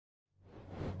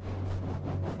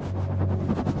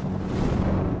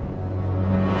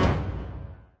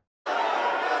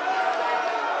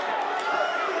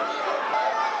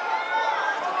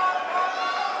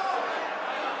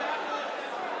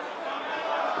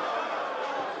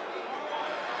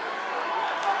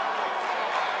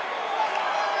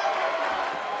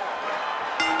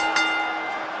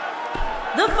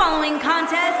The following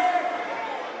contest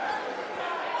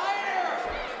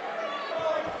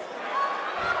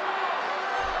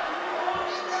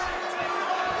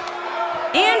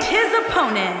and his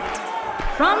opponent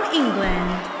from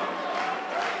England,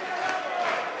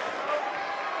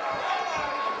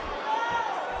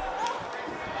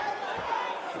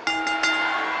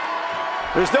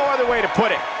 there's no other way to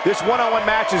put it. This one-on-one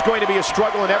match is going to be a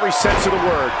struggle in every sense of the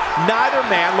word. Neither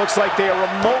man looks like they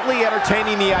are remotely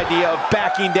entertaining the idea of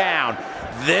backing down.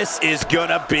 This is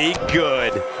gonna be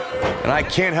good. And I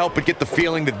can't help but get the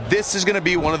feeling that this is gonna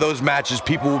be one of those matches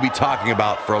people will be talking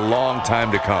about for a long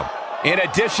time to come. In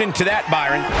addition to that,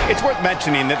 Byron, it's worth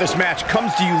mentioning that this match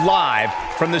comes to you live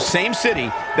from the same city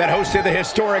that hosted the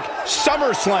historic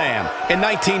SummerSlam in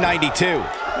 1992.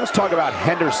 Let's talk about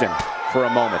Henderson for a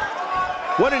moment.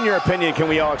 What, in your opinion, can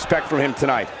we all expect from him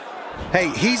tonight? Hey,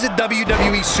 he's a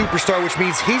WWE superstar, which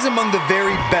means he's among the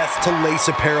very best to lace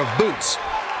a pair of boots.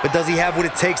 But does he have what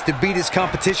it takes to beat his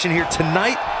competition here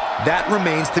tonight? That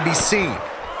remains to be seen.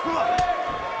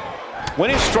 When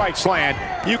his strikes land,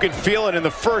 you can feel it in the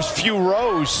first few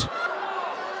rows.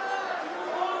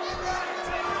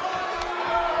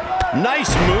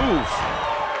 Nice move.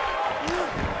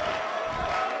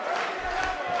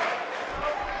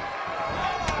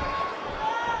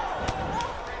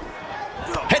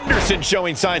 Henderson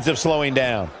showing signs of slowing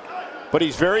down. But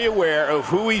he's very aware of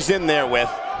who he's in there with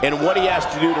and what he has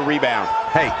to do to rebound.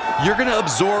 Hey, you're going to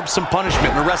absorb some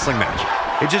punishment in a wrestling match.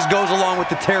 It just goes along with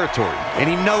the territory, and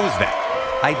he knows that.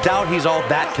 I doubt he's all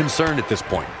that concerned at this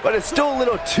point. But it's still a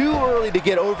little too early to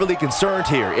get overly concerned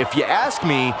here. If you ask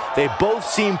me, they both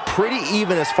seem pretty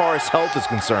even as far as health is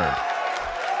concerned.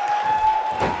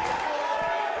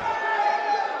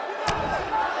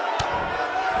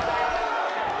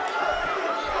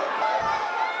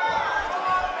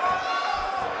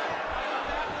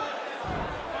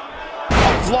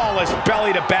 A flawless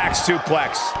belly-to-back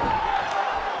suplex.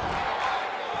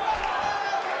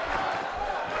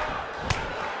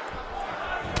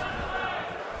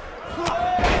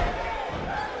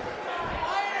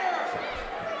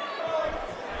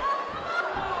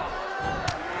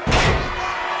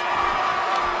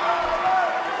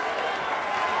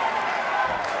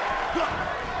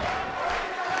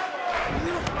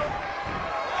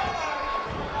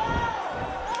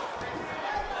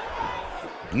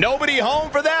 Nobody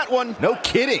home for that one. No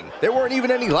kidding. There weren't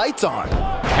even any lights on.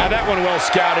 Had that one well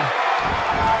scouted.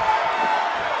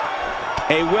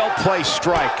 A well-placed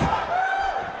strike.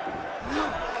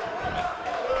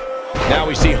 Now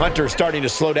we see Hunter starting to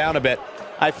slow down a bit.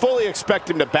 I fully expect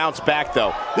him to bounce back,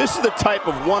 though. This is the type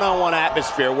of one-on-one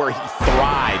atmosphere where he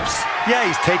thrives. Yeah,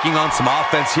 he's taking on some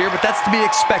offense here, but that's to be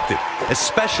expected,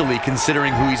 especially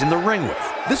considering who he's in the ring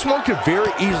with. This one could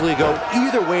very easily go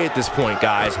either way at this point,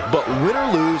 guys. But win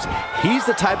or lose, he's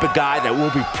the type of guy that will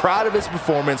be proud of his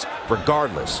performance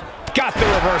regardless. Got the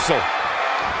reversal.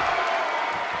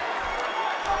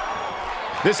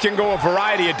 This can go a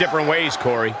variety of different ways,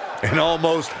 Corey. And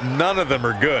almost none of them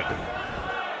are good.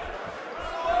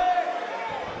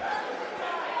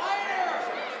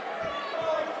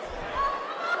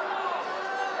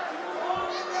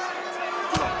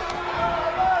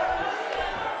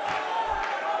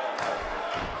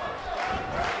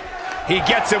 He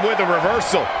gets him with a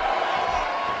reversal.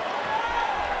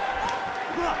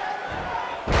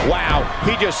 Wow,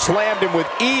 he just slammed him with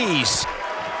ease.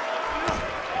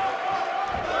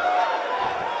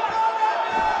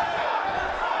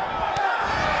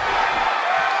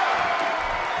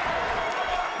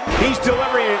 He's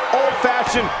delivering an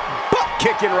old-fashioned butt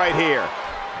kicking right here.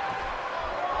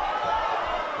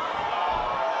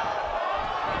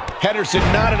 Henderson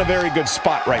not in a very good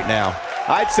spot right now.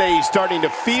 I'd say he's starting to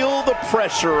feel the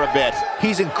pressure a bit.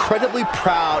 He's incredibly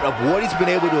proud of what he's been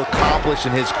able to accomplish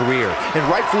in his career, and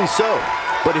rightfully so.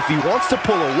 But if he wants to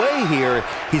pull away here,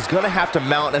 he's going to have to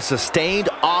mount a sustained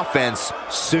offense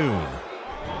soon.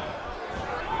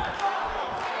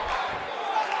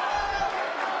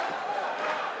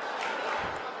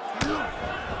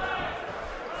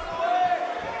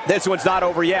 This one's not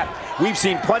over yet. We've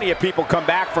seen plenty of people come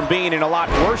back from being in a lot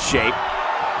worse shape.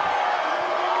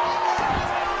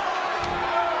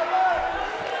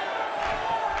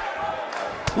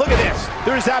 Look at this.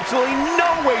 There is absolutely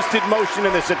no wasted motion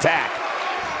in this attack.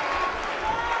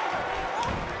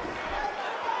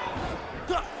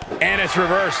 And it's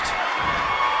reversed.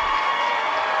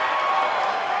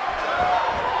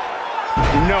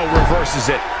 No, reverses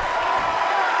it.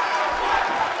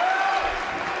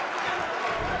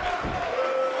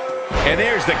 And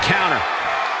there's the counter.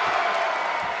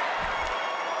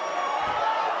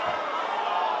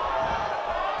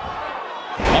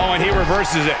 Oh, and he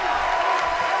reverses it.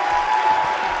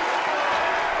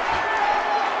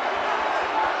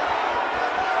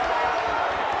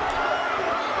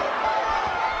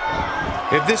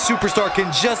 If this superstar can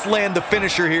just land the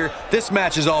finisher here, this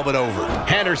match is all but over.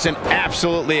 Henderson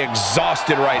absolutely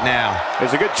exhausted right now.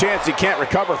 There's a good chance he can't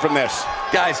recover from this.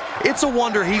 Guys, it's a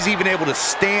wonder he's even able to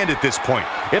stand at this point.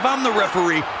 If I'm the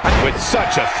referee, With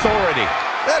such authority.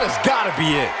 That has got to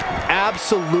be it.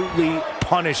 Absolutely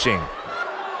punishing.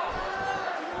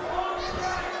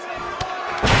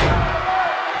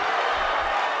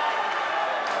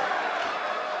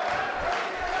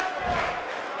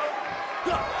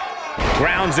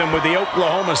 Grounds him with the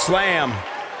Oklahoma Slam.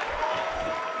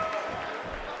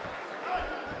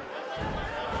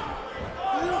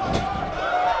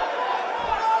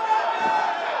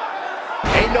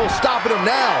 Ain't no stopping him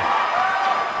now.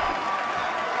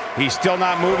 He's still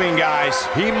not moving, guys.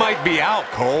 he might be out,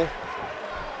 Cole.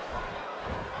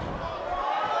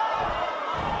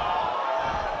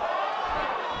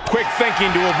 Quick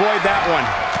thinking to avoid that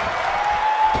one.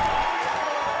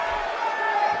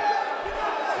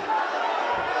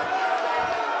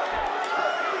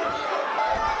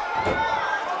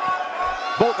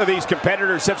 Both of these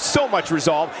competitors have so much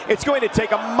resolve, it's going to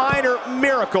take a minor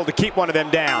miracle to keep one of them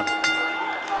down.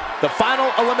 The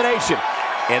final elimination,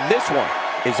 and this one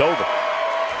is over.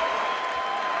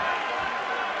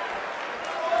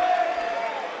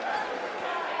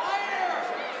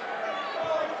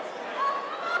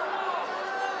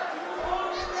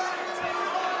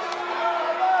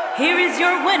 Here is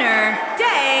your winner,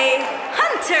 Day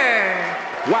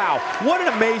Hunter. Wow, what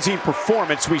an amazing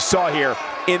performance we saw here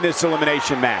in this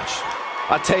elimination match.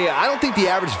 I'll tell you, I don't think the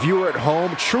average viewer at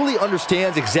home truly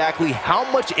understands exactly how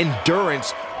much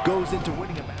endurance goes into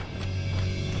winning a match.